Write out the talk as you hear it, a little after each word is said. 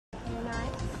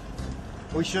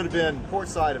We should have been port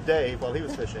side of Dave while he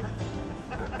was fishing.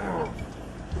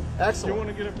 Excellent. You want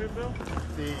to get a bit, Bill?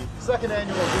 The second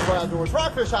annual Jim Baugh Outdoors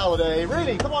Rockfish Holiday.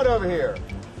 Rudy, come on over here.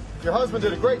 Your husband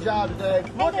did a great job today.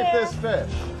 Look at this fish.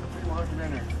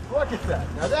 Look at that.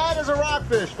 Now that is a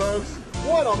rockfish, folks.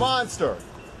 What a monster.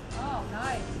 Oh,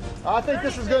 nice. I think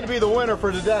this is going to be the winner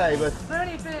for today, but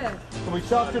Pretty fish. it'll be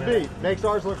tough to beat. Makes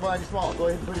ours look mighty small. Go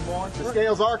ahead and put him on. The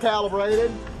scales are calibrated.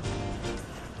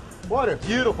 What a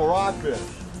beautiful rockfish.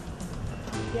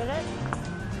 Get it?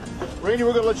 Randy,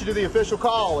 we're going to let you do the official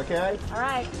call, okay? All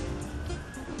right.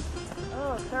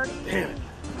 Oh, 30. Damn it.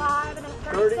 35 and a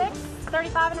 36?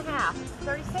 35 and a half.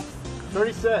 36?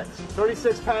 36.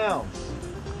 36 pounds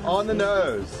on the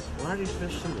nose. Why are these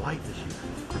fish so light this year?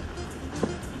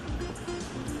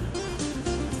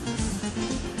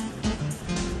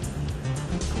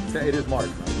 Okay, it is March.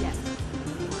 Yes.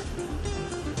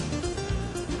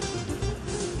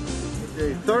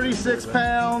 36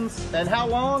 pounds. And how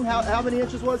long? How many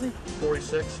inches was he?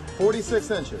 46.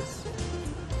 46 inches.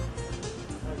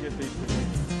 I'll get these.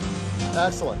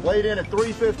 Excellent. Weighed in at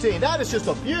 315. That is just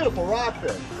a beautiful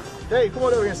rockfish. Dave, come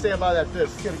on over here and stand by that fish.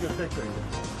 Let's get a good picture of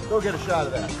you. Go get a shot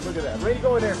of that. Look at that. Randy,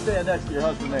 go in there and stand next to your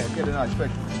husband there. Get a nice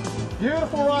picture.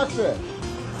 Beautiful rockfish.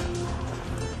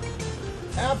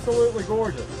 Absolutely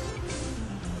gorgeous.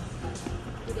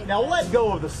 Now let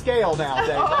go of the scale now,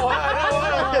 Dave.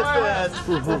 I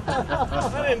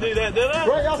didn't do that, did I?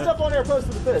 Right, y'all step on there close to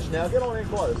the fish now. Get on in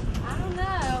close. I don't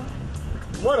know.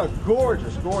 What a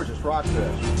gorgeous, gorgeous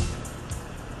rockfish.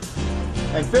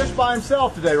 And fish by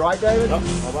himself today, right, David? Yep,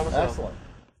 all by myself. Excellent.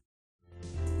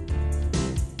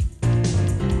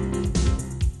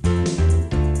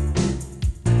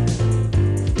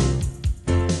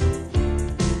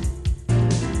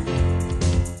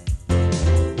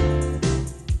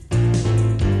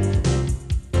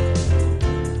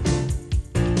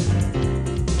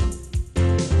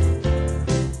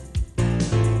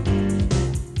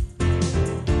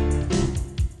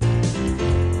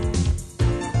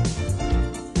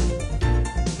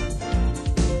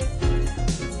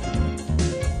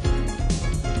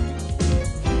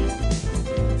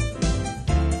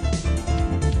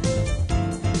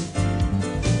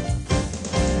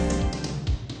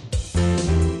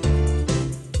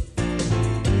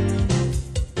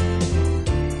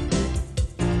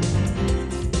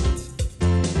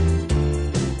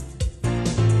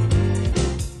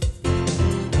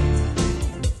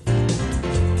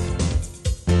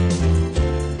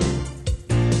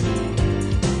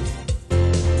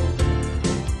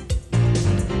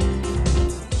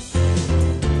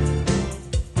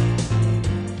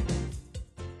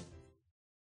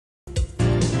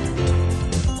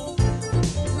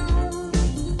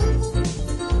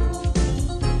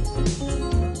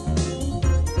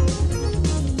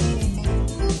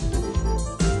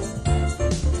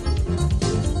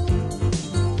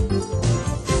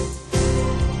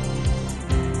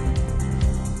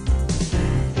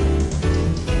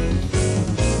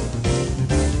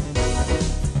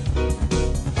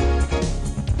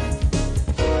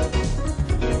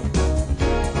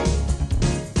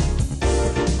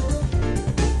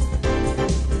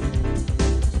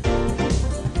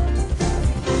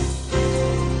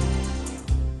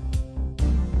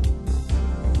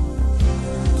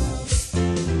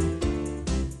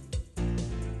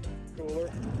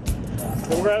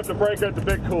 We're going to have to break out the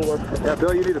big cooler. Yeah,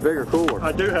 Bill, you need a bigger cooler.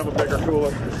 I do have a bigger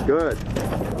cooler. Good.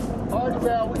 Hard to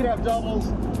tell. We can have doubles.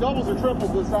 Doubles or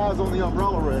triples the size on the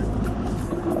umbrella rig.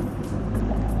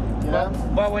 Yeah.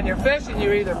 But when you're fishing,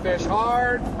 you either fish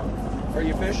hard or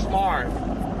you fish smart.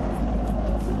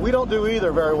 We don't do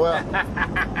either very well.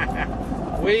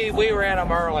 We ran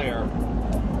them earlier.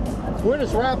 We're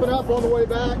just wrapping up on the way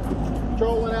back,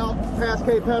 trolling out past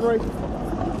Cape Henry.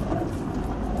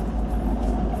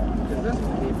 Is this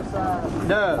the deepest size?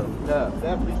 No,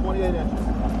 definitely 28 inches.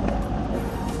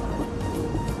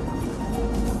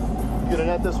 You gonna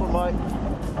net this one, Mike?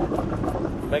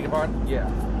 Beg your pardon? Yeah.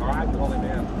 All right, pull him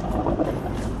in.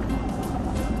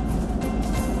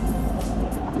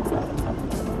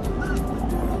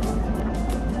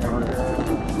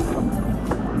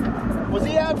 Was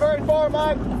he out very far,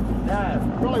 Mike?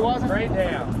 No. Really wasn't? Straight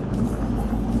down.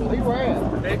 Well, he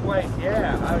ran. Big weight,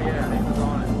 yeah. Oh, yeah, he was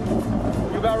on it.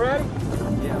 You about ready?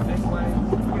 Yeah, big weight.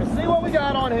 You can see what we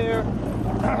got on here.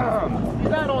 He's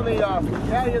not on the,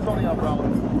 yeah, he is on the umbrella.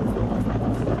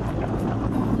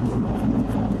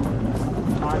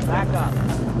 All right, back up.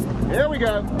 Here we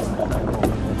go.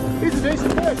 He's a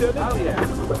decent fish, isn't he? Oh, yeah.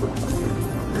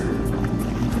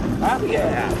 Oh,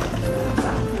 yeah.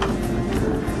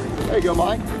 There you go,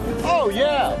 Mike. Oh,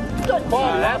 yeah. Good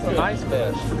quality. That's a nice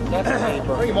fish. That's a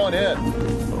keeper. Bring him on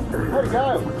in. There you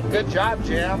go. Good job,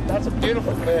 Jim. That's a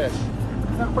beautiful fish.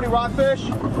 Isn't that a pretty rockfish?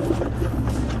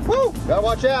 Woo! Gotta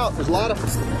watch out. There's a lot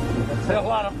of A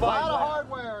lot of fun.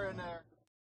 hardware.